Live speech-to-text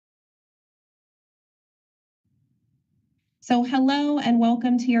So hello and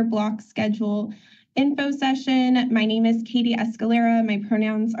welcome to your block schedule info session. My name is Katie Escalera. My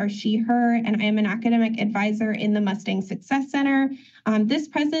pronouns are she, her, and I am an academic advisor in the Mustang Success Center. This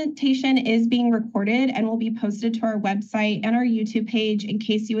presentation is being recorded and will be posted to our website and our YouTube page in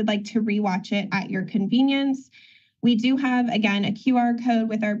case you would like to rewatch it at your convenience. We do have, again, a QR code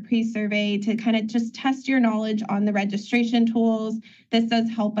with our pre-survey to kind of just test your knowledge on the registration tools. This does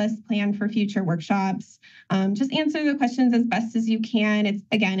help us plan for future workshops. Just answer the questions as best as you can.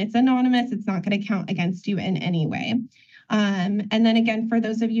 It's anonymous. It's not going to count against you in any way. And then again, for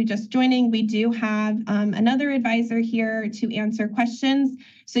those of you just joining, we do have another advisor here to answer questions.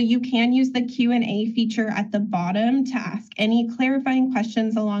 So you can use the Q&A feature at the bottom to ask any clarifying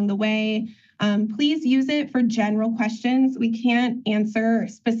questions along the way. Please use it for general questions. We can't answer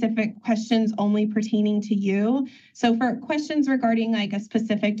specific questions only pertaining to you. So for questions regarding like a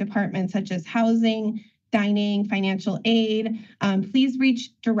specific department, such as housing, dining, financial aid, please reach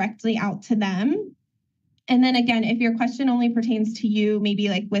directly out to them. And then again, if your question only pertains to you, maybe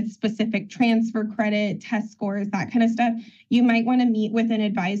like with specific transfer credit, test scores, that kind of stuff, you might want to meet with an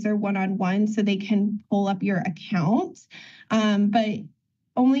advisor one-on-one so they can pull up your account. But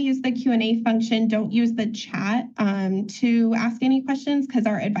only use the Q&A function. Don't use the chat to ask any questions because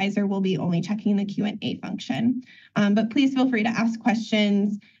our advisor will be only checking the Q&A function. But please feel free to ask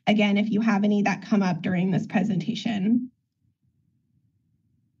questions, again, if you have any that come up during this presentation.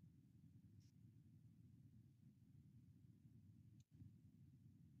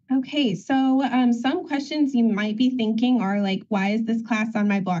 Okay, so some questions you might be thinking are like, why is this class on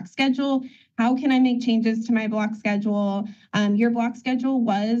my block schedule? How can I make changes to my block schedule? Your block schedule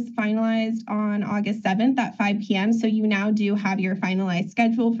was finalized on August 7th at 5 p.m. So you now do have your finalized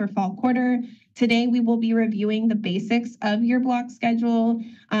schedule for fall quarter. Today, we will be reviewing the basics of your block schedule,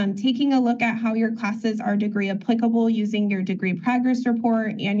 taking a look at how your classes are degree applicable using your degree progress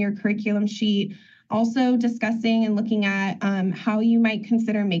report and your curriculum sheet. Also discussing and looking at how you might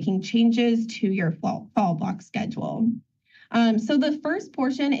consider making changes to your fall block schedule. So the first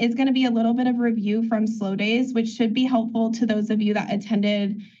portion is going to be a little bit of review from slow days, which should be helpful to those of you that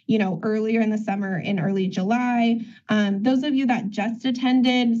attended, earlier in the summer in early July. Those of you that just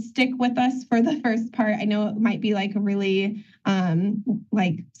attended, stick with us for the first part. I know it might be like a really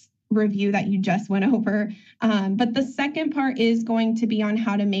review that you just went over. But the second part is going to be on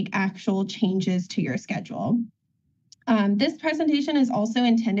how to make actual changes to your schedule. This presentation is also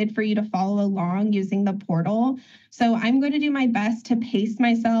intended for you to follow along using the portal. So I'm going to do my best to pace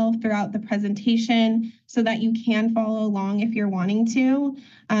myself throughout the presentation so that you can follow along if you're wanting to.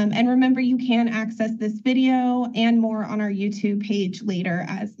 And remember, you can access this video and more on our YouTube page later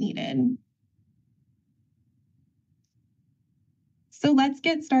as needed. So let's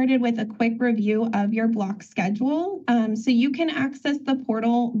get started with a quick review of your block schedule. So you can access the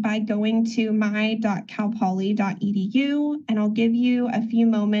portal by going to my.calpoly.edu, and I'll give you a few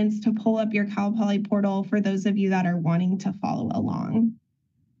moments to pull up your Cal Poly portal for those of you that are wanting to follow along.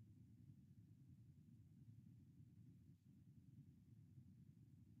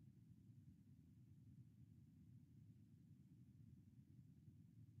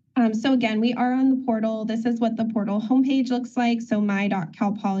 So again, we are on the portal. This is what the portal homepage looks like. So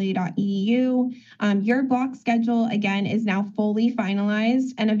my.calpoly.edu. Your block schedule, again, is now fully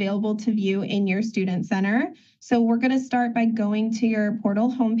finalized and available to view in your student center. So we're going to start by going to your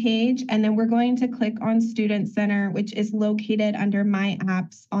portal homepage, and then we're going to click on Student Center, which is located under My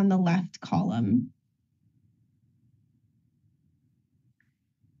Apps on the left column.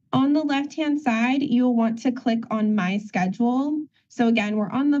 On the left-hand side, you'll want to click on My Schedule. So again, we're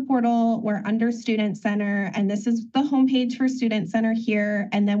on the portal, we're under Student Center, and this is the homepage for Student Center here,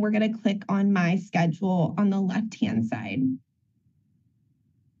 and then we're going to click on My Schedule on the left-hand side.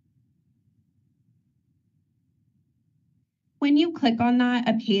 When you click on that,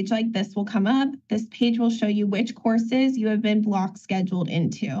 a page like this will come up. This page will show you which courses you have been block scheduled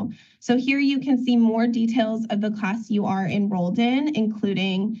into. So here you can see more details of the class you are enrolled in,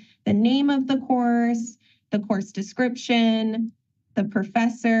 including the name of the course description, the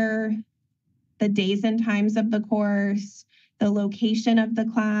professor, the days and times of the course, the location of the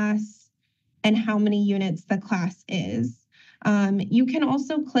class, and how many units the class is. You can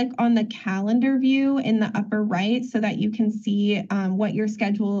also click on the calendar view in the upper right so that you can see what your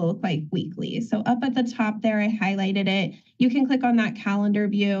schedule will look like weekly. So up at the top there, I highlighted it. You can click on that calendar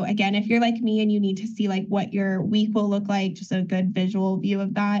view. Again, if you're like me and you need to see like what your week will look like, just a good visual view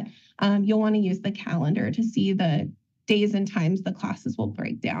of that, you'll want to use the calendar to see the days and times the classes will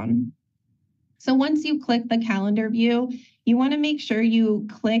break down. So once you click the calendar view, you want to make sure you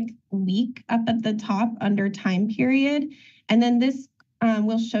click week up at the top under time period. And then this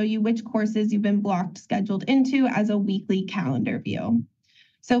will show you which courses you've been blocked scheduled into as a weekly calendar view.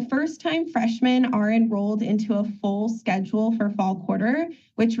 So first-time freshmen are enrolled into a full schedule for fall quarter,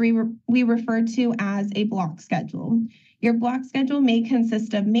 which we refer to as a block schedule. Your block schedule may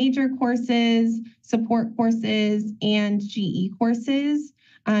consist of major courses, support courses, and GE courses.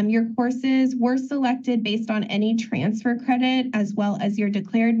 Your courses were selected based on any transfer credit, as well as your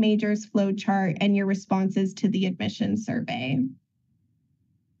declared majors flow chart and your responses to the admissions survey.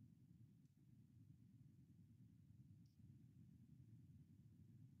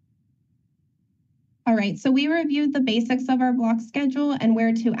 All right, so we reviewed the basics of our block schedule and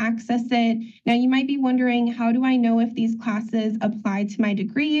where to access it. Now you might be wondering, how do I know if these classes apply to my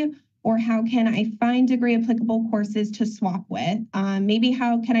degree, or how can I find degree applicable courses to swap with? Maybe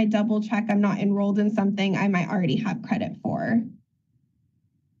how can I double check I'm not enrolled in something I might already have credit for?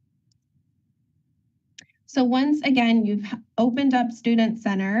 So once again, you've opened up Student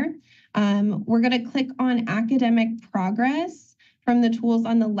Center, we're going to click on Academic Progress from the tools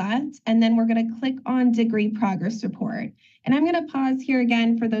on the left, and then we're going to click on Degree Progress Report. And I'm going to pause here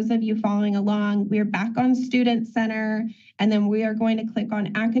again for those of you following along. We're back on Student Center, and then we are going to click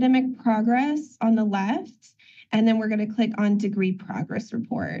on Academic Progress on the left, and then we're going to click on Degree Progress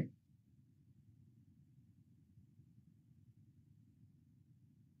Report.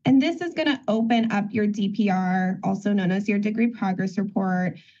 And this is going to open up your DPR, also known as your Degree Progress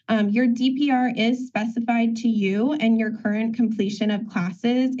Report. Your DPR is specified to you and your current completion of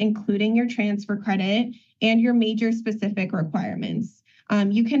classes, including your transfer credit and your major specific requirements.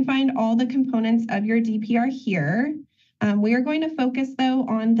 You can find all the components of your DPR here. We are going to focus, though,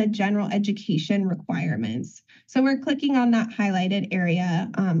 on the general education requirements. So we're clicking on that highlighted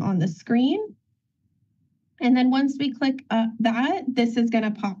area on the screen. And then once we click that, this is going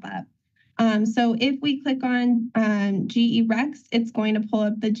to pop up. So if we click on GE Recs, it's going to pull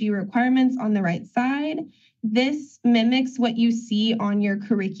up the G requirements on the right side. This mimics what you see on your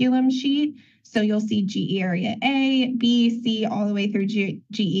curriculum sheet. So you'll see GE Area A, B, C, all the way through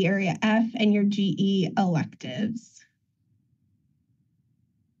GE Area F, and your GE electives.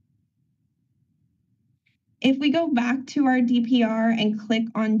 If we go back to our DPR and click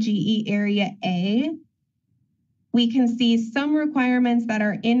on GE Area A, we can see some requirements that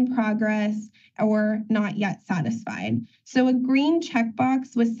are in progress or not yet satisfied. So a green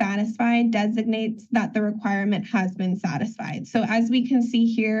checkbox with satisfied designates that the requirement has been satisfied. So as we can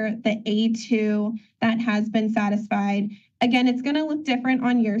see here, the A2 that has been satisfied. Again, it's going to look different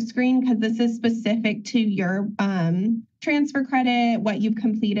on your screen because this is specific to your transfer credit, what you've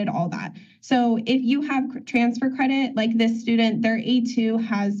completed, all that. So if you have transfer credit, like this student, their A2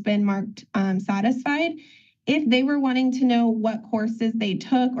 has been marked satisfied. If they were wanting to know what courses they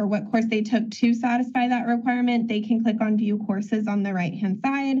took or what course they took to satisfy that requirement, they can click on View Courses on the right-hand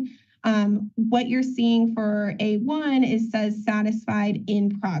side. What you're seeing for A1 says Satisfied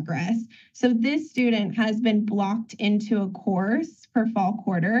in Progress. So this student has been blocked into a course for fall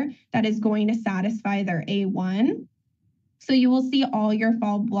quarter that is going to satisfy their A1. So you will see all your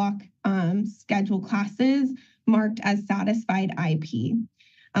fall block schedule classes marked as Satisfied IP.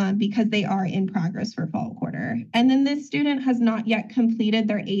 Because they are in progress for fall quarter. And then this student has not yet completed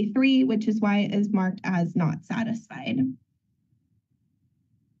their A3, which is why it is marked as not satisfied.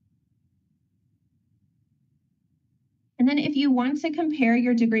 And then if you want to compare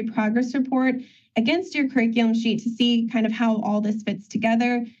your degree progress report against your curriculum sheet to see kind of how all this fits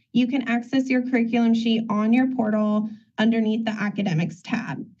together, you can access your curriculum sheet on your portal underneath the academics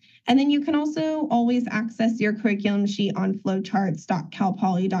tab. And then you can also always access your curriculum sheet on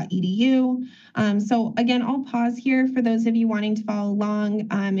flowcharts.calpoly.edu. So again, I'll pause here for those of you wanting to follow along.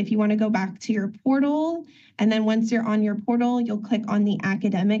 If you want to go back to your portal, and then once you're on your portal, you'll click on the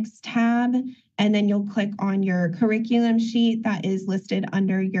academics tab, and then you'll click on your curriculum sheet that is listed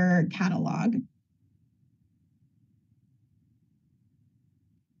under your catalog.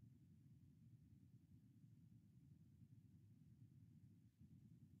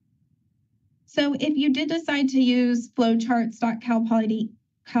 So if you did decide to use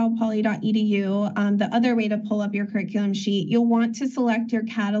flowcharts.calpoly.edu, the other way to pull up your curriculum sheet, you'll want to select your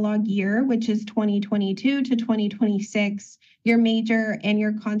catalog year, which is 2022 to 2026, your major, and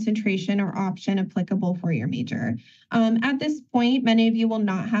your concentration or option applicable for your major. At this point, many of you will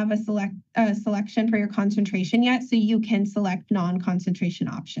not have a selection for your concentration yet, so you can select non-concentration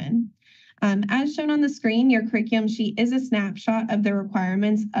option. As shown on the screen, your curriculum sheet is a snapshot of the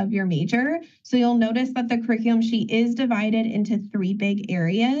requirements of your major. So you'll notice that the curriculum sheet is divided into 3 big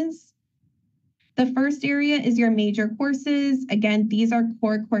areas. The first area is your major courses. Again, these are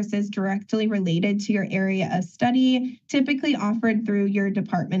core courses directly related to your area of study, typically offered through your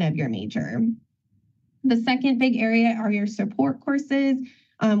department of your major. The second big area are your support courses.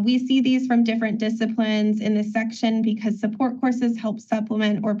 We see these from different disciplines in this section because support courses help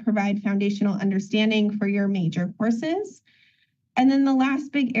supplement or provide foundational understanding for your major courses. And then the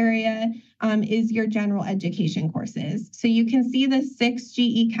last big area is your general education courses. So you can see the 6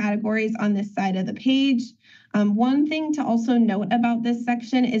 GE categories on this side of the page. One thing to also note about this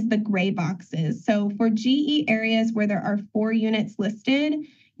section is the gray boxes. So for GE areas where there are 4 units listed,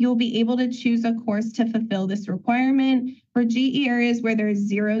 you'll be able to choose a course to fulfill this requirement. For GE areas where there's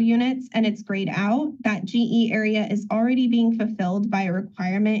 0 units and it's grayed out, that GE area is already being fulfilled by a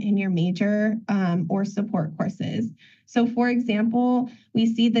requirement in your major or support courses. So for example,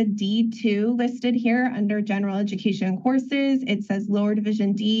 we see the D2 listed here under general education courses. It says lower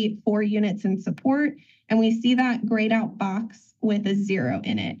division D, 4 units in support, and we see that grayed out box with a 0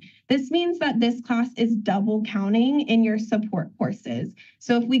 in it. This means that this class is double counting in your support courses.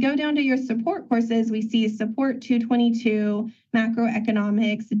 So if we go down to your support courses, we see support 222,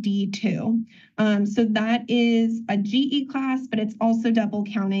 macroeconomics D2. So that is a GE class, but it's also double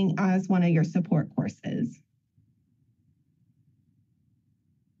counting as one of your support courses.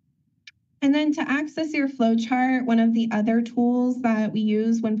 And then to access your flowchart, one of the other tools that we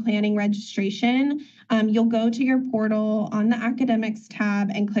use when planning registration, you'll go to your portal on the academics tab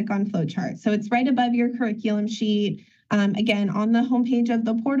and click on flowchart. So it's right above your curriculum sheet. Again, on the homepage of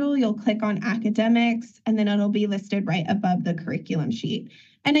the portal, you'll click on academics, and then it'll be listed right above the curriculum sheet.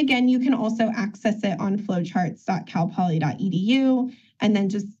 And again, you can also access it on flowcharts.calpoly.edu, and then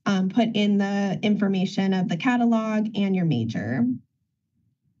just put in the information of the catalog and your major.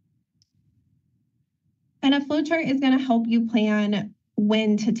 And a flowchart is going to help you plan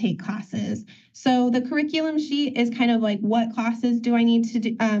when to take classes. So the curriculum sheet is kind of like, what classes do I need to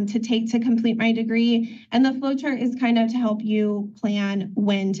take to complete my degree? And the flowchart is kind of to help you plan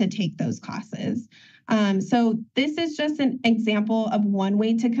when to take those classes. So this is just an example of one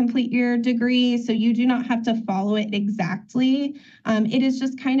way to complete your degree. So you do not have to follow it exactly. It is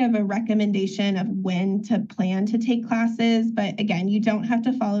just kind of a recommendation of when to plan to take classes. But again, you don't have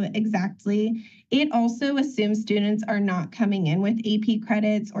to follow it exactly. It also assumes students are not coming in with AP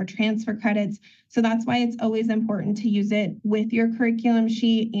credits or transfer credits. So that's why it's always important to use it with your curriculum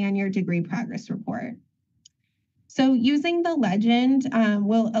sheet and your degree progress report. So using the legend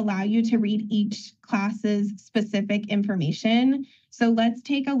will allow you to read each class's specific information. So let's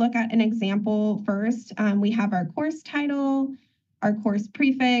take a look at an example first. We have our course title, our course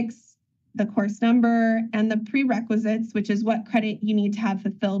prefix, the course number, and the prerequisites, which is what credit you need to have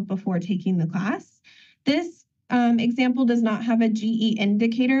fulfilled before taking the class. This example does not have a GE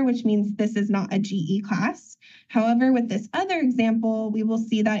indicator, which means this is not a GE class. However, with this other example, we will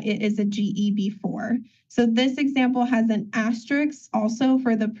see that it is a GE B4. So this example has an asterisk also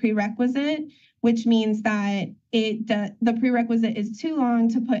for the prerequisite, which means that the prerequisite is too long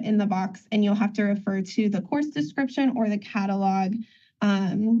to put in the box, and you'll have to refer to the course description or the catalog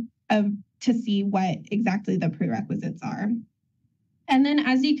to see what exactly the prerequisites are. And then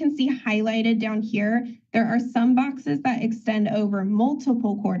as you can see highlighted down here, there are some boxes that extend over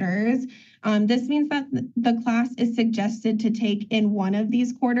multiple quarters. This means that the class is suggested to take in one of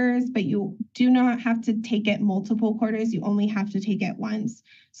these quarters, but you do not have to take it multiple quarters. You only have to take it once.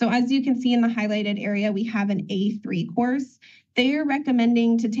 So as you can see in the highlighted area, we have an A3 course. They are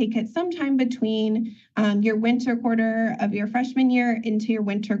recommending to take it sometime between your winter quarter of your freshman year into your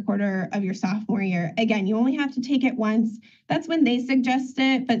winter quarter of your sophomore year. Again, you only have to take it once. That's when they suggest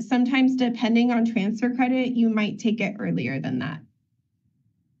it, but sometimes depending on transfer credit, you might take it earlier than that.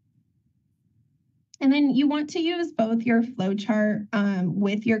 And then you want to use both your flowchart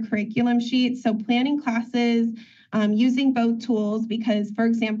with your curriculum sheet. So planning classes using both tools, because, for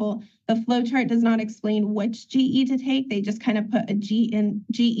example, the flowchart does not explain which GE to take. They just kind of put a GE in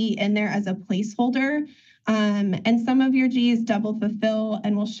there as a placeholder. And some of your Gs double fulfill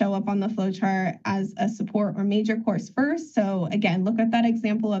and will show up on the flowchart as a support or major course first. So again, look at that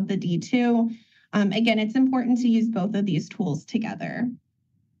example of the D2. Again, it's important to use both of these tools together.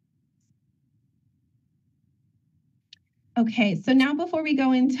 Okay, so now before we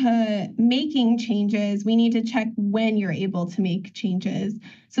go into making changes, we need to check when you're able to make changes.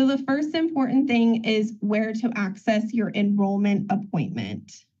 So the first important thing is where to access your enrollment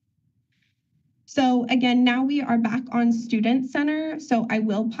appointment. So again, now we are back on Student Center. So I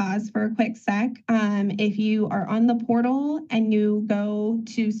will pause for a quick sec. If you are on the portal and you go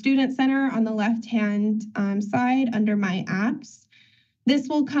to Student Center on the left-hand side under My Apps, This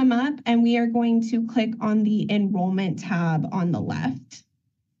will come up and we are going to click on the Enrollment tab on the left.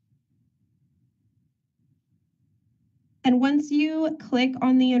 And once you click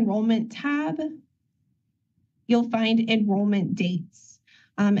on the Enrollment tab, you'll find enrollment dates.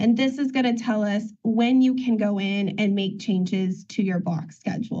 And this is going to tell us when you can go in and make changes to your block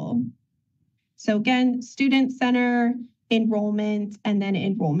schedule. So again, Student Center, enrollment, and then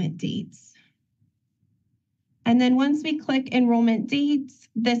enrollment dates. And then once we click enrollment dates,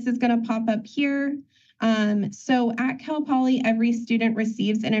 this is going to pop up here. So at Cal Poly, every student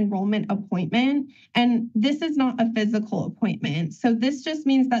receives an enrollment appointment, and this is not a physical appointment. So this just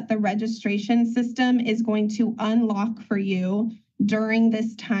means that the registration system is going to unlock for you during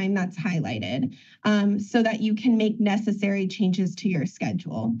this time that's highlighted, so that you can make necessary changes to your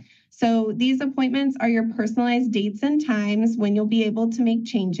schedule. So these appointments are your personalized dates and times when you'll be able to make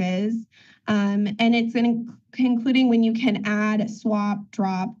changes. And it's including when you can add, swap,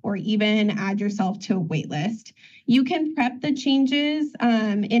 drop, or even add yourself to a wait list. You can prep the changes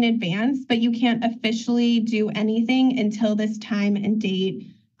in advance, but you can't officially do anything until this time and date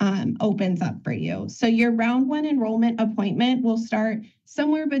opens up for you. So your round one enrollment appointment will start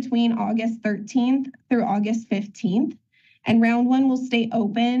somewhere between August 13th through August 15th. And round one will stay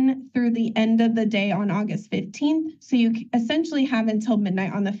open through the end of the day on August 15th. So you essentially have until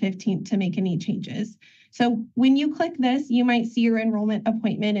midnight on the 15th to make any changes. So when you click this, you might see your enrollment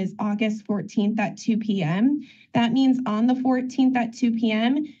appointment is August 14th at 2 p.m. That means on the 14th at 2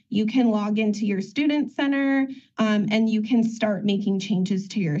 p.m., you can log into your Student Center and you can start making changes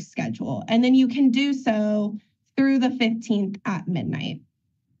to your schedule. And then you can do so through the 15th at midnight.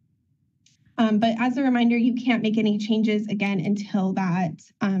 But as a reminder, you can't make any changes again until that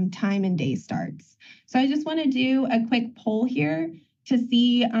time and day starts. So I just want to do a quick poll here to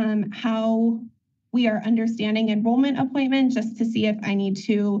see how we are understanding enrollment appointment, just to see if I need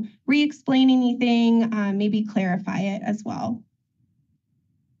to re-explain anything, maybe clarify it as well.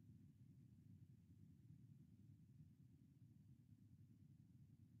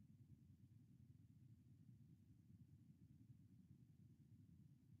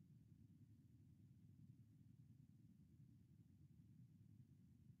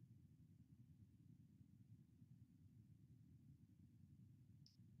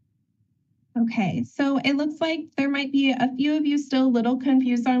 Okay, so it looks like there might be a few of you still a little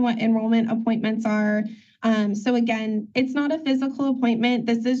confused on what enrollment appointments are. So again, it's not a physical appointment.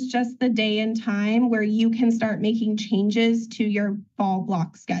 This is just the day and time where you can start making changes to your fall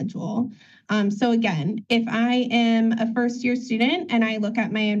block schedule. So again, if I am a first year student and I look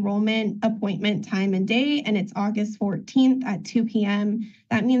at my enrollment appointment time and day and it's August 14th at 2 p.m.,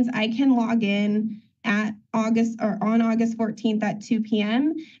 that means I can log in at on August 14th at 2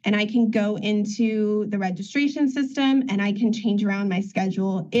 p.m. and I can go into the registration system and I can change around my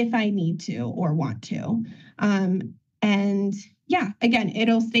schedule if I need to or want to. And yeah, again,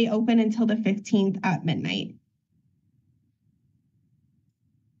 it'll stay open until the 15th at midnight.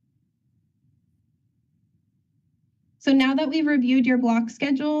 So now that we've reviewed your block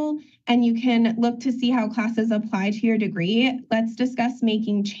schedule and you can look to see how classes apply to your degree, let's discuss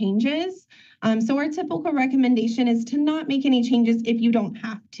making changes. So our typical recommendation is to not make any changes if you don't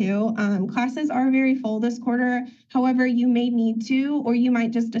have to. Classes are very full this quarter. However, you may need to, or you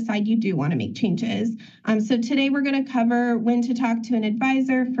might just decide you do want to make changes. So today we're going to cover when to talk to an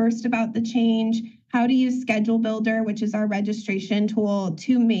advisor, first about the change, how to use Schedule Builder, which is our registration tool,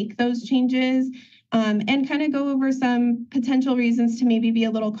 to make those changes, and kind of go over some potential reasons to maybe be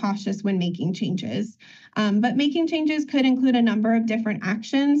a little cautious when making changes. But making changes could include a number of different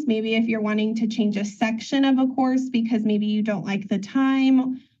actions. Maybe if you're wanting to change a section of a course because maybe you don't like the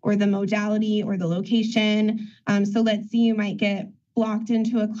time or the modality or the location. So let's see, you might get blocked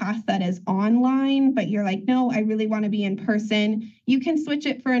into a class that is online, but you're like, no, I really want to be in person. You can switch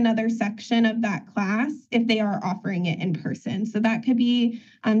it for another section of that class if they are offering it in person. So that could be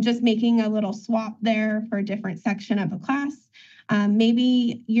just making a little swap there for a different section of a class.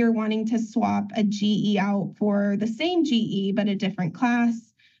 Maybe you're wanting to swap a GE out for the same GE, but a different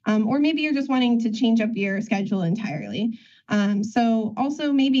class. Or maybe you're just wanting to change up your schedule entirely. So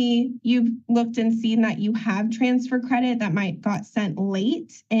also maybe you've looked and seen that you have transfer credit that might got sent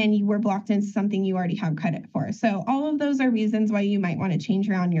late and you were blocked into something you already have credit for. So all of those are reasons why you might want to change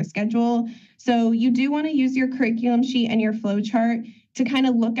around your schedule. So you do want to use your curriculum sheet and your flow chart to kind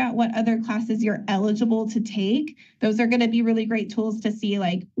of look at what other classes you're eligible to take. Those are going to be really great tools to see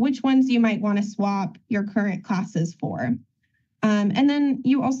like which ones you might want to swap your current classes for. And then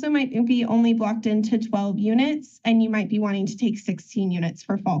you also might be only blocked into 12 units, and you might be wanting to take 16 units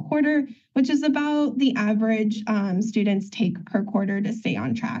for fall quarter, which is about the average students take per quarter to stay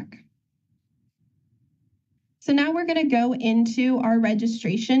on track. So now we're going to go into our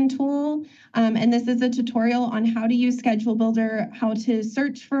registration tool, and this is a tutorial on how to use Schedule Builder, how to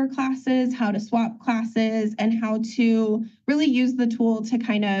search for classes, how to swap classes, and how to really use the tool to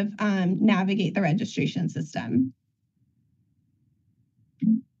kind of navigate the registration system.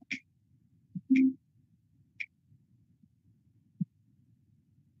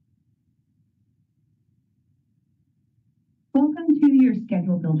 Welcome to your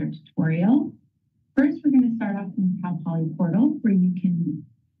Schedule Builder tutorial. First, we're going to start off in the Cal Poly portal where you can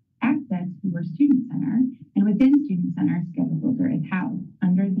access your Student Center. And within Student Center, Schedule Builder is housed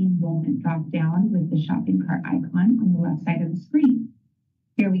under the enrollment drop-down with the shopping cart icon on the left side of the screen.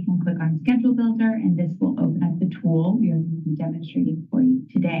 Here we can click on Schedule Builder, and this will open up the tool we are going to be demonstrating for you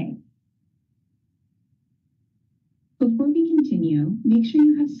today. Before we continue, make sure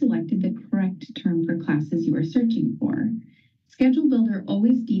you have selected the correct term for classes you are searching for. Schedule Builder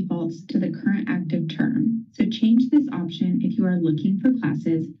always defaults to the current active term, so change this option if you are looking for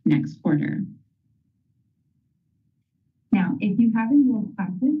classes next quarter. Now, if you have enrolled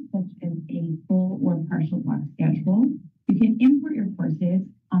classes, such as a full or partial block schedule, you can import your courses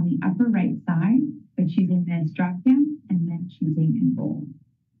on the upper right side by choosing this dropdown and then choosing Enroll.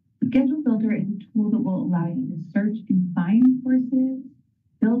 Schedule Builder is a tool that will allow you to search and find courses,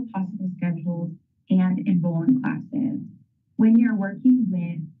 build possible schedules, and enroll in classes. When you're working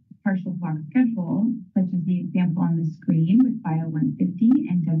with partial block schedule, such as the example on the screen with Bio 150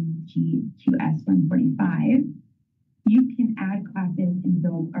 and WG2S 145, you can add classes and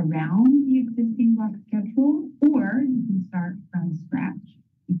build around the existing block schedule, or you can start from scratch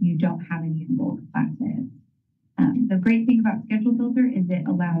if you don't have any enrolled classes. The great thing about Schedule Builder is it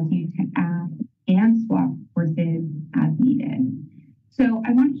allows you to add and swap courses as needed. So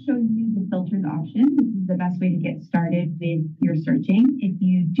I want to show you the filters option. This is the best way to get started with your searching. If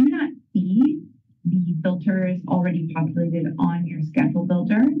you do not see the filters already populated on your Schedule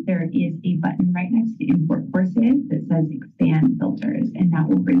Builder, there is a button right next to Import Courses that says Expand Filters, and that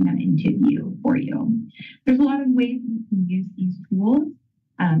will bring them into view for you. There's a lot of ways you can use these tools.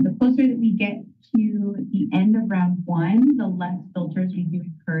 The closer that we get to the end of round one, the less filters we do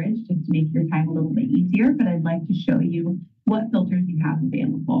encourage, just to make your time a little bit easier, but I'd like to show you what filters you have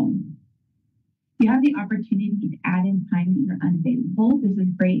available. You have the opportunity to add in time that you're unavailable. This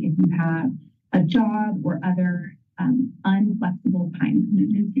is great if you have a job or other unflexible time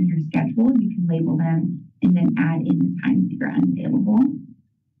commitments in your schedule. You can label them and then add in the times that you're unavailable.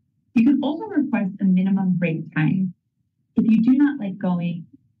 You can also request a minimum break time. If you do not like going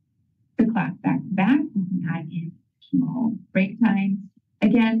to class back-to-back, you can add in additional break times.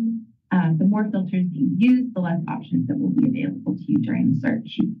 Again, the more filters that you use, the less options that will be available to you during the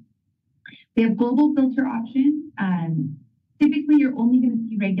search. We have global filter options. Typically, you're only going to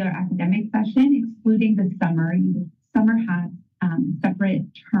see regular academic session, excluding the summer. Summer has separate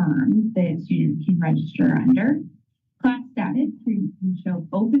terms that students can register under. Class status, where you can show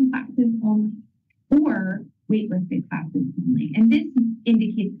open classes only or waitlisted classes only. And this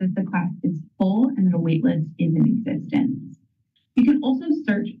indicates that the class is full and that a waitlist is in existence. You can also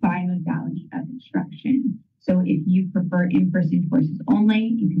search by modality of instruction. So if you prefer in-person courses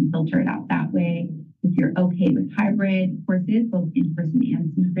only, you can filter it out that way. If you're okay with hybrid courses, both in-person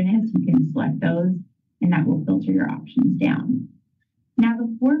and synchronous, you can select those, and that will filter your options down. Now, the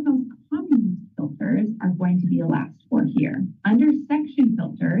four most common filters are going to be the last four here. Under section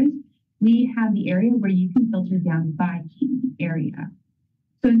filters, we have the area where you can filter down by GE area.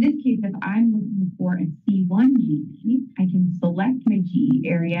 So in this case, if I'm looking for a C1 GE, I can select my GE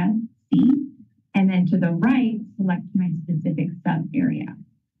area, C, and then to the right, select my specific sub area.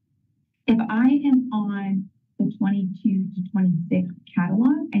 If I am on the 22 to 26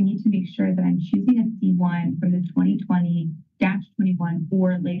 catalog, I need to make sure that I'm choosing a C1 from the 2020-21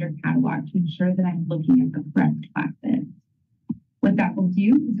 or later catalog to ensure that I'm looking at the correct classes. What that will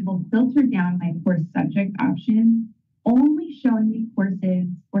do is it will filter down my course subject options, only showing me courses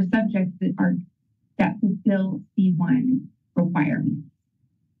or subjects that fulfill C1 requirements.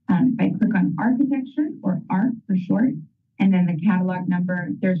 If I click on architecture, or ARC for short, and then the catalog number,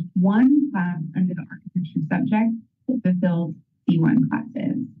 there's one class under the architecture subject that fulfills C1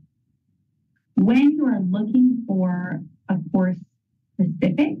 classes. When you are looking for a course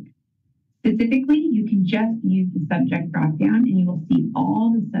specifically, you can just use the subject dropdown and you will see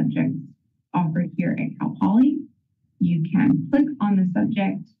all the subjects offered here at Cal Poly. You can click on the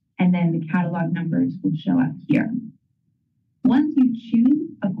subject and then the catalog numbers will show up here. Once you choose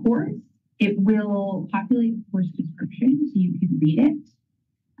a course, it will populate the course description so you can read it.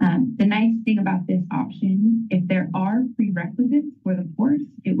 The nice thing about this option, if there are prerequisites for the course,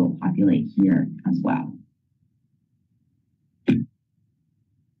 it will populate here as well.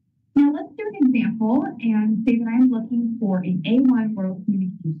 Now let's do an example and say that I'm looking for an A1 World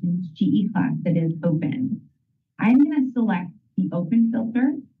Communications GE class that is open. I'm going to select the open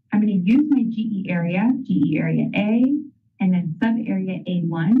filter. I'm going to use my GE area A, and then sub area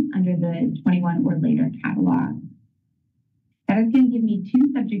A1 under the 21 or later catalog. That is going to give me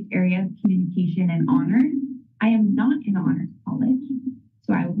two subject areas, communication and honors. I am not in honors college,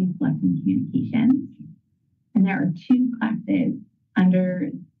 so I will be selecting communications. And there are two classes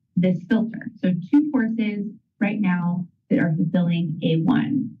under this filter. So two courses right now that are fulfilling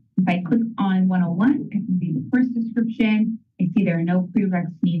A1. If I click on 101, I can see the course description. I see there are no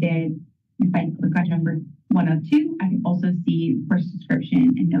prereqs needed. If I click on number 102, I can also see course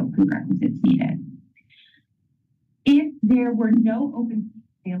description and no prerequisites needed. If there were no open seats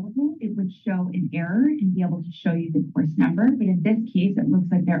available, it would show an error and be able to show you the course number. But in this case, it looks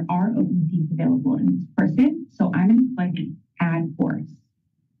like there are open seats available in this courses. So I'm going to click Add Course.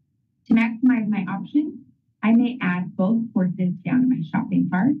 To maximize my options, I may add both courses down to my shopping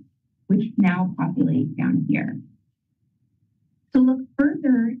cart, which now populate down here. To look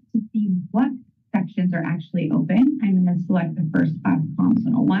further to see what sections are actually open, I'm going to select the first class, Comms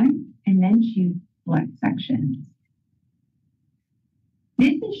 101, and then choose Select Sections.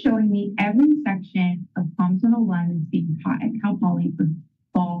 This is showing me every section of Comms 101 that's being taught at Cal Poly for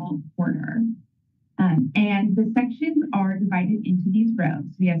fall quarter. And the sections are divided into these rows.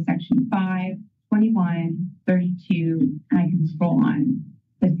 We have section 5, 21, 32, and I can scroll on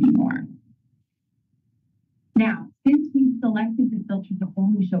to see more. Now, since we've selected the filter to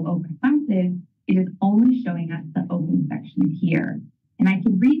only show open classes, it is only showing us the open section here. And I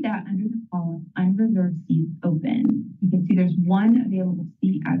can read that under the column Unreserved Seats Open. You can see there's one available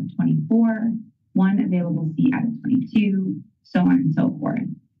seat out of 24, one available seat out of 22, so on and so forth.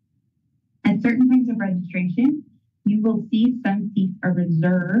 At certain times of registration, you will see some seats are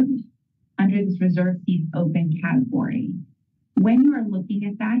reserved under this Reserved Seats Open category. When you are looking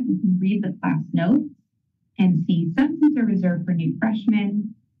at that, you can read the class notes and see some seats are reserved for new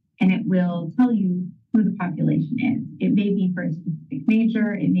freshmen, and it will tell you who the population is. It may be for a specific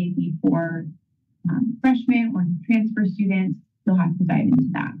major, it may be for freshmen or transfer students. You'll have to dive into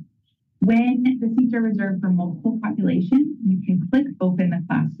that. When the seats are reserved for multiple populations, you can click Open the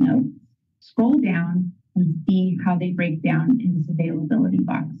class notes, scroll down, and see how they break down in this availability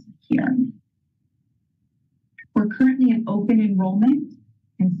box here. We're currently in open enrollment,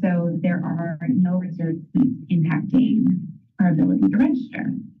 and so there are no reserved seats impacting our ability to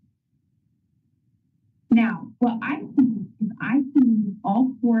register. Now, what I can do is I can leave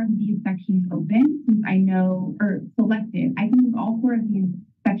all four of these sections open since I know, or selected. I can leave all four of these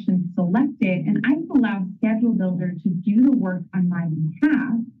sections selected, and I can allow Schedule Builder to do the work on my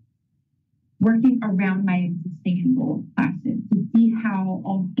behalf, working around my existing enrolled classes to see how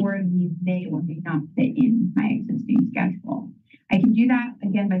all four of these may or may not fit in my existing schedule. I can do that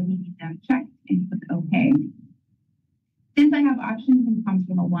again by leaving them checked and click OK. Since I have options in Comms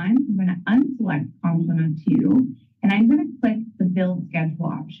 101, I'm going to unselect Comms 102, and I'm going to click the Build Schedule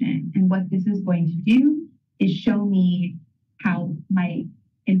option. And what this is going to do is show me how my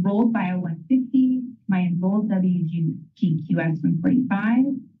enrolled Bio 150, my enrolled WGQS 145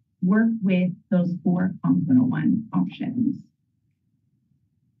 work with those four Comms 101 options.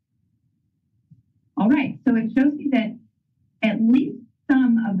 All right, so it shows me that at least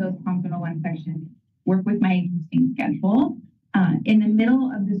some of those Comms 101 sections work with my existing schedule. In the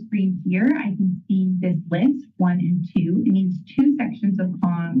middle of the screen here, I can see this list, 1 and 2. It means two sections of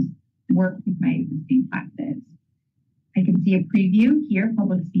comms work with my existing classes. I can see a preview here,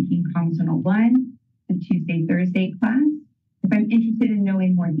 Public Speaking Comms 101, the Tuesday, Thursday class. If I'm interested in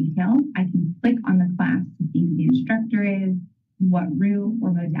knowing more details, I can click on the class to see who the instructor is, what room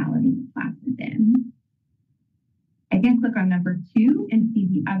or modality the class is in. I can click on number 2 and see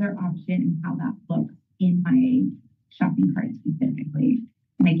the other option and how that looks in my shopping cart specifically.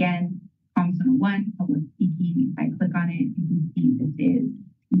 And again, Comms 101, public speaking, if I click on it, you can see this is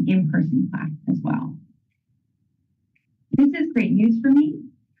an in-person class as well. This is great news for me.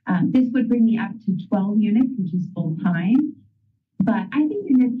 This would bring me up to 12 units, which is full time. But I think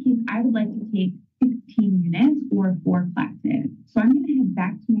in this case, I would like to take 16 units or 4 classes. So I'm going to head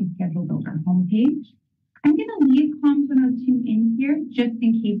back to my Schedule Builder homepage. I'm going to leave Comms 102 in here just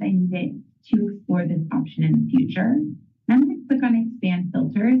in case I need it to explore this option in the future. And I'm going to click on Expand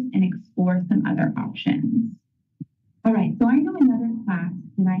Filters and explore some other options. All right, so I know another class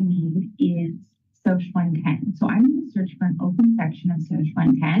that I need is Social 110. So I'm going to search for an open section of Social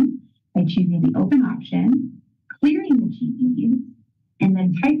 110 by choosing the open option, clearing the GEs, and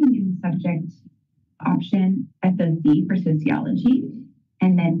then typing in the subject option SOC for sociology.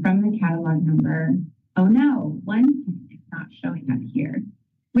 And then from the catalog number, oh no, 110 is not showing up here,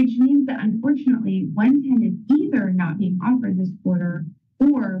 which means that unfortunately 110 is either not being offered this quarter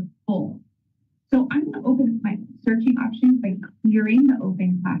or full. So I'm going to open up my searching options by clearing the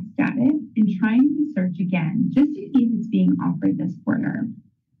open class status and trying to search again, just to see if it's being offered this quarter.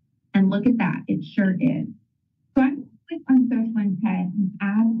 And look at that, it sure is. So I'm going to click on Social 110 and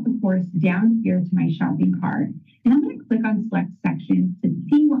add the course down here to my shopping cart. And I'm going to click on select sections to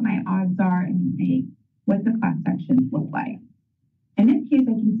see what my odds are and what the class sections look like. In this case,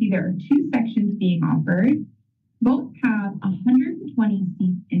 I can see there are 2 sections being offered. Both have 120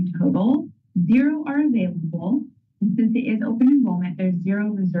 seats in total. 0 are available, and since it is open enrollment, there's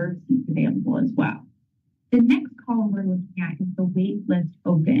 0 reserved seats available as well. The next column we're looking at is the wait list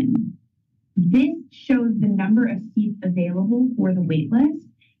open. This shows the number of seats available for the wait list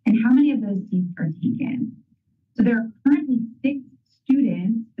and how many of those seats are taken. So there are currently 6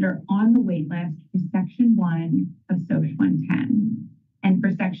 students that are on the wait list for section 1 of Social 110. And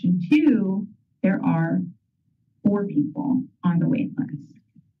for section 2, there are 4 people on the wait list.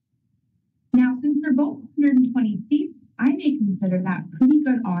 Now, since they're both 120 seats, I may consider that pretty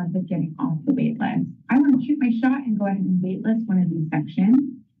good odds of getting off the wait list. I want to shoot my shot and go ahead and wait list one of these sections.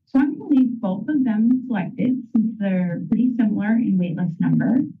 So I'm going to leave both of them selected since they're pretty similar in wait list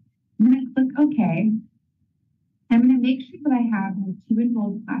number. I'm going to click OK. I'm going to make sure that I have my 2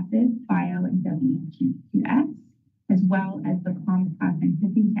 enrolled classes, Bio and WGQS, as well as the comms class I'm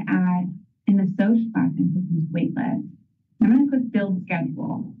clicking to add and the social class I'm clicking to wait list. I'm going to click Build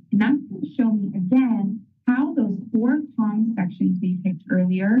Schedule, and that's going to show me again how those 4 comms sections we picked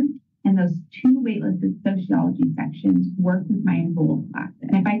earlier and those 2 waitlisted sociology sections work with my enrolled classes.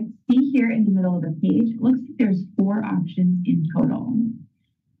 And if I see here in the middle of the page, it looks like there's 4 options in total.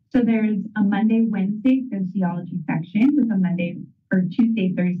 So there's a Monday, Wednesday sociology section with a Monday or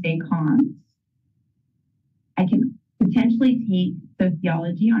Tuesday, Thursday comms. I can potentially take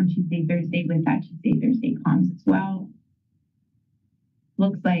sociology on Tuesday, Thursday with that Tuesday, Thursday comms as well.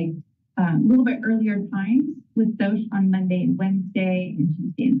 Looks like a little bit earlier times with Soch on Monday and Wednesday and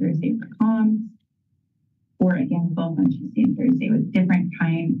Tuesday and Thursday for comms, or again, both on Tuesday and Thursday with different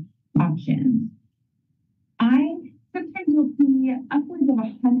time options. Sometimes you'll see upwards of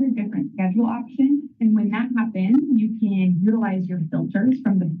 100 different schedule options, and when that happens, you can utilize your filters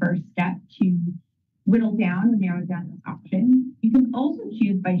from the first step to whittle down and narrow down those options. You can also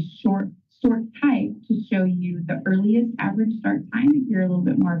choose by sort type to show you the earliest average start time if you're a little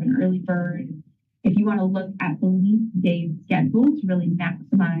bit more of an early bird. If you want to look at the least days schedule to really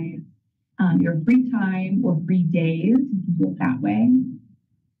maximize your free time or free days, you can do it that way.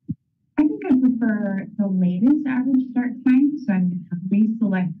 I think I prefer the latest average start time, so I'm going to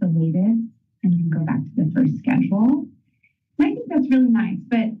reselect the latest and then go back to the first schedule. And I think that's really nice,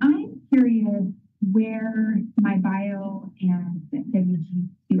 but I'm curious where my bio and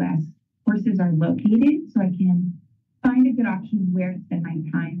WGQS courses are located so I can find a good option where to spend my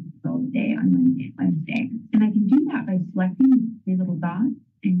time all day on Monday and Wednesday. And I can do that by selecting these 3 little dots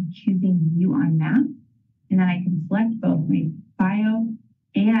and choosing View on Map. And then I can select both my bio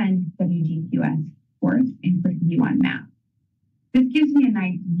and WGQS course and click View on Map. This gives me a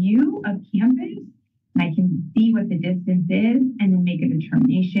nice view of campus, and I can see what the distance is and then make a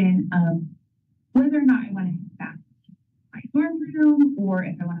determination of whether or not I want to head back to my dorm room or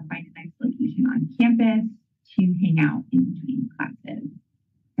if I want to find a nice location on campus to hang out in between classes.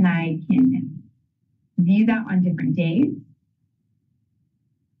 And I can view that on different days.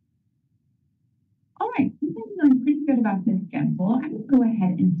 All right, since I'm feeling pretty good about this schedule, I'm going to go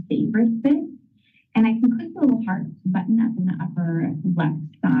ahead and favorite this. And I can click the little heart button up in the upper left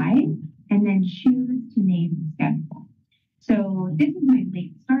side and then choose to name the schedule. So this is my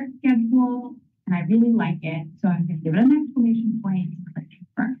late start schedule, and I really like it. So I'm going to give it an exclamation point and click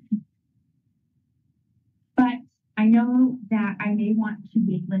confirm. But I know that I may want to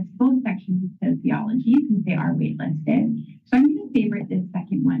waitlist both sections of sociology since they are waitlisted. So I'm going to favorite this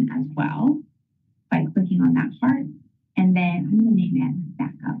second one as well by clicking on that heart, and then I'm going to name it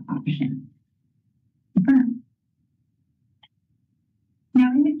backup option. Confirm.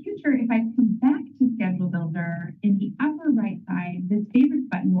 Now in the future, if I come back to Schedule Builder, in the upper right side, this favorites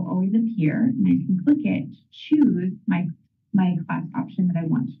button will always appear, and I can click it to choose my class option that I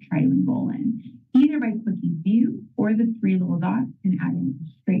want to try to enroll in, either by clicking View or the 3 little dots and adding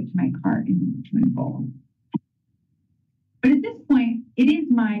it straight to my cart and to enroll. But at this point, it is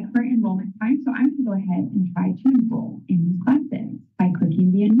my current enrollment time, so I'm going to go ahead and try to enroll in these classes by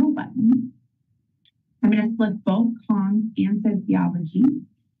clicking the Enroll button. I'm going to select both comms and sociology.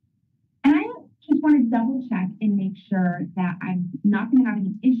 And I just want to double check and make sure that I'm not going to have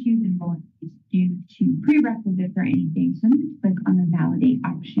any issues enrolling due to prerequisites or anything. So I'm going to click on the Validate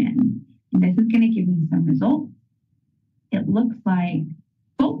option. And this is going to give me some results. It looks like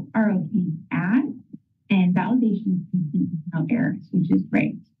both are okay to add, and validation is complete with no errors, which is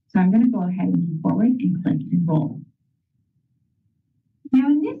great. So I'm going to go ahead and move forward and click Enroll. Now,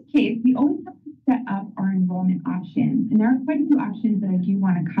 in this case, we always have to set up our enrollment options, and there are quite a few options that I do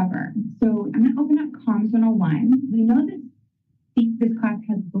want to cover. So I'm going to open up Comms 101. We know that this class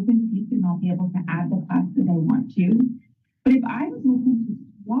has open seats, and I'll be able to add the class that I want to. But if I was looking to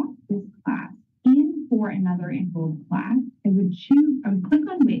swap this class in for another enrolled class, I would click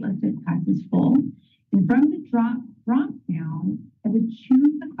on waitlisted classes full, and from the drop down, I would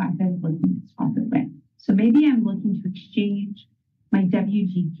choose the class I was looking to swap it with. So maybe I'm looking to exchange my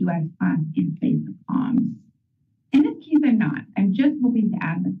WGQS class in place of comms. In this case, I'm not. I'm just hoping to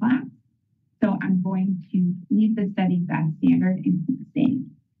add the class. So I'm going to leave the settings as standard and click Save.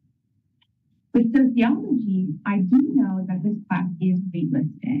 With sociology, I do know that this class is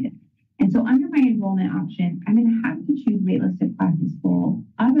waitlisted. And so under my enrollment option, I'm going to have to choose waitlisted classes full.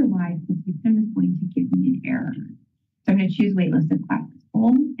 Otherwise, the system is going to give me an error. So I'm going to choose waitlisted classes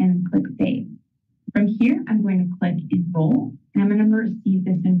full and click Save. From here, I'm going to click Enroll, and I'm going to receive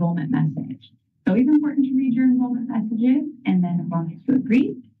this enrollment message. So it's important to read your enrollment messages, and then as long as you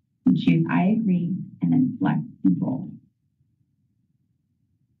agree, you choose I agree, and then select Enroll.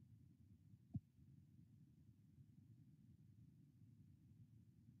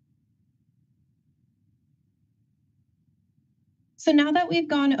 So now that we've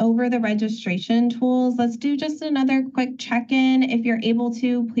gone over the registration tools, let's do just another quick check-in. If you're able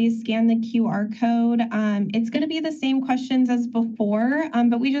to, please scan the QR code. It's going to be the same questions as before,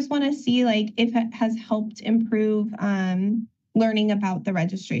 but we just want to see if it has helped improve learning about the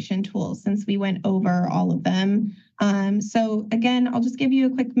registration tools since we went over all of them. So again, I'll just give you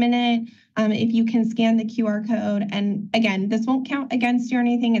a quick minute. If you can scan the QR code, and again, this won't count against you or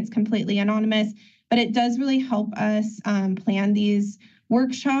anything. It's completely anonymous. But it does really help us plan these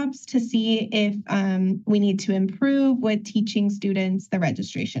workshops to see if we need to improve with teaching students the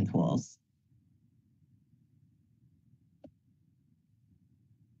registration tools.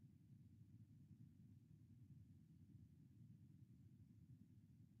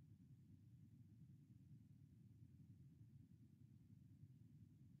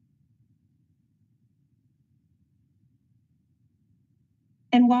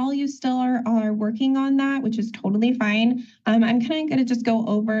 And while you still are working on that, which is totally fine, I'm kind of going to just go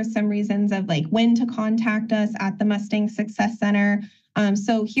over some reasons of when to contact us at the Mustang Success Center.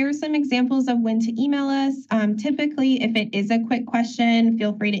 So here's some examples of when to email us. Typically, if it is a quick question,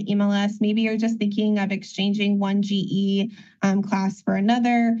 feel free to email us. Maybe you're just thinking of exchanging one GE class for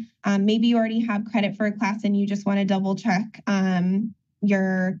another. Maybe you already have credit for a class and you just want to double check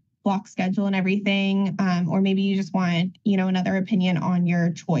your block schedule and everything, or maybe you just want, another opinion on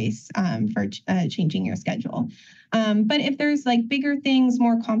your choice for changing your schedule. But if there's bigger things,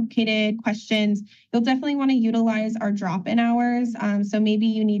 more complicated questions, you'll definitely want to utilize our drop-in hours. So maybe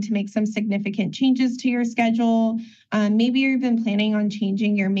you need to make some significant changes to your schedule. Maybe you've been planning on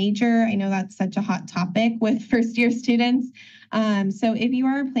changing your major. I know that's such a hot topic with first-year students. So if you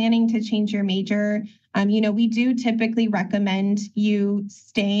are planning to change your major, we do typically recommend you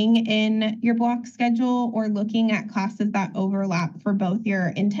staying in your block schedule or looking at classes that overlap for both your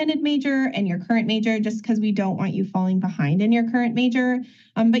intended major and your current major, just because we don't want you falling behind in your current major.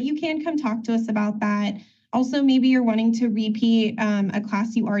 But you can come talk to us about that. Also, maybe you're wanting to repeat a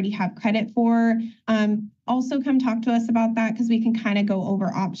class you already have credit for. Also come talk to us about that because we can kind of go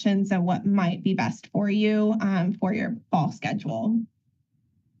over options and what might be best for you for your fall schedule.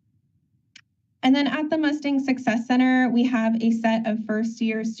 And then at the Mustang Success Center, we have a set of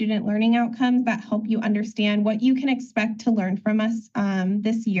first-year student learning outcomes that help you understand what you can expect to learn from us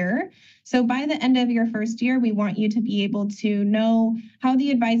this year. So by the end of your first year, we want you to be able to know how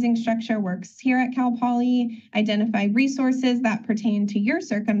the advising structure works here at Cal Poly, identify resources that pertain to your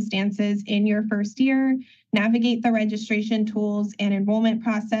circumstances in your first year, navigate the registration tools and enrollment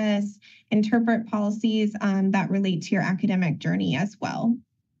process, interpret policies that relate to your academic journey as well.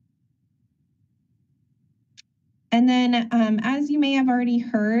 And then, as you may have already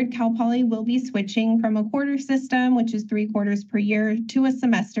heard, Cal Poly will be switching from a quarter system, which is 3 quarters per year, to a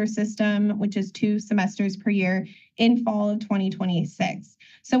semester system, which is 2 semesters per year in fall of 2026.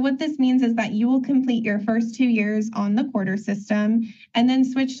 So what this means is that you will complete your first 2 years on the quarter system and then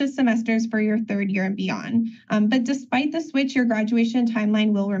switch to semesters for your third year and beyond. But despite the switch, your graduation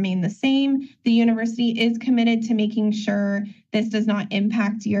timeline will remain the same. The university is committed to making sure this does not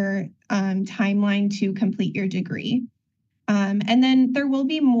impact your timeline to complete your degree. And then there will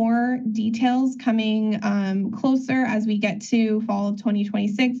be more details coming closer as we get to fall of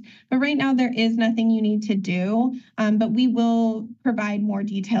 2026. But right now, there is nothing you need to do. But we will provide more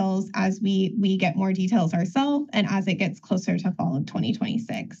details as we get more details ourselves and as it gets closer to fall of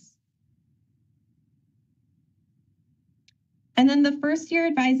 2026. And then the first year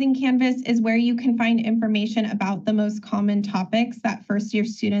advising canvas is where you can find information about the most common topics that first year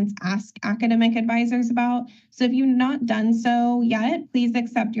students ask academic advisors about. So if you've not done so yet, please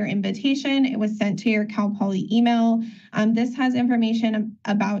accept your invitation. It was sent to your Cal Poly email. This has information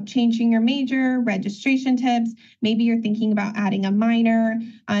about changing your major, registration tips. Maybe you're thinking about adding a minor.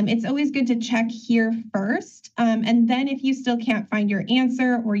 It's always good to check here first. And then if you still can't find your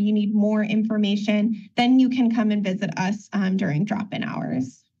answer or you need more information, then you can come and visit us during drop-in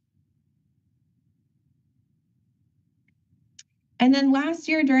hours. And then last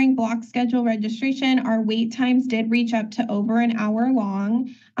year during block schedule registration, our wait times did reach up to over an hour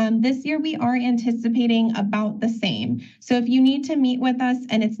long. This year we are anticipating about the same. So if you need to meet with us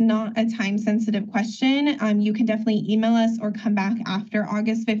and it's not a time sensitive question, you can definitely email us or come back after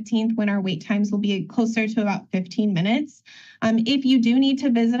August 15th when our wait times will be closer to about 15 minutes. If you do need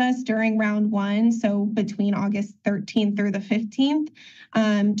to visit us during round one, so between August 13th through the 15th,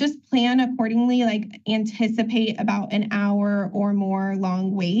 just plan accordingly, like anticipate about an hour or more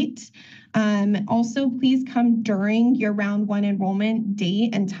long wait. Also, please come during your round one enrollment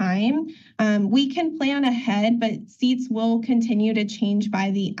date and time. We can plan ahead, but seats will continue to change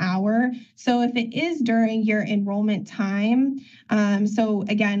by the hour. So if it is during your enrollment time, so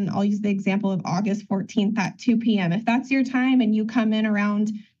again, I'll use the example of August 14th at 2 p.m. If that's your time and you come in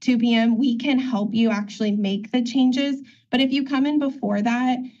around 2 p.m., we can help you actually make the changes. But if you come in before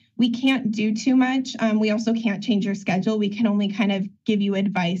that, we can't do too much. We also can't change your schedule. We can only kind of give you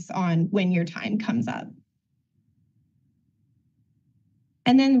advice on when your time comes up.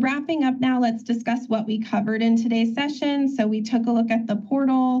 And then wrapping up now, let's discuss what we covered in today's session. So we took a look at the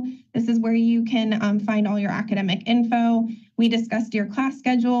portal. This is where you can find all your academic info. We discussed your class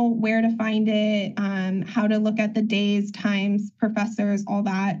schedule, where to find it, how to look at the days, times, professors, all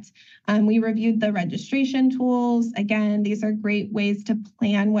that. We reviewed the registration tools. Again, these are great ways to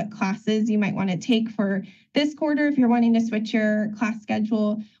plan what classes you might want to take for this quarter if you're wanting to switch your class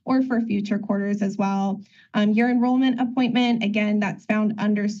schedule, or for future quarters as well. Your enrollment appointment, again, that's found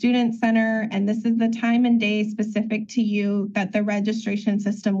under Student Center, and this is the time and day specific to you that the registration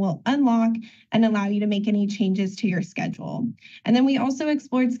system will unlock and allow you to make any changes to your schedule. And then we also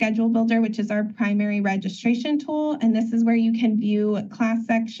explored Schedule Builder, which is our primary registration tool, and this is where you can view class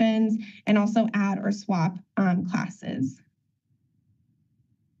sections and also add or swap classes.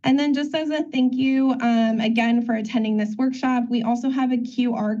 And then just as a thank you, again, for attending this workshop, we also have a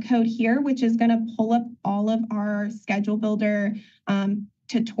QR code here, which is going to pull up all of our Schedule Builder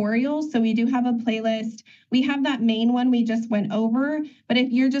tutorials. So we do have a playlist. We have that main one we just went over, but if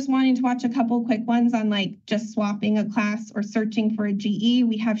you're just wanting to watch a couple quick ones on like just swapping a class or searching for a GE,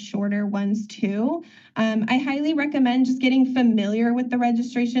 we have shorter ones too. I highly recommend just getting familiar with the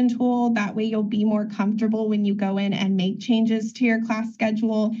registration tool. That way you'll be more comfortable when you go in and make changes to your class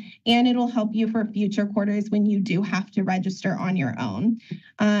schedule, and it'll help you for future quarters when you do have to register on your own.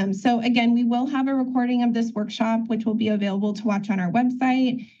 So again, we will have a recording of this workshop, which will be available to watch on our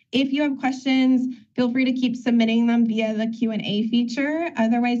website. If you have questions, feel free to keep submitting them via the Q&A feature.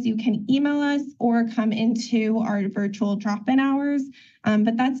 Otherwise, you can email us or come into our virtual drop-in hours.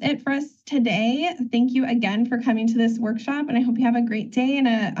 But that's it for us today. Thank you again for coming to this workshop, and I hope you have a great day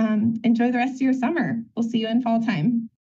and enjoy the rest of your summer. We'll see you in fall time.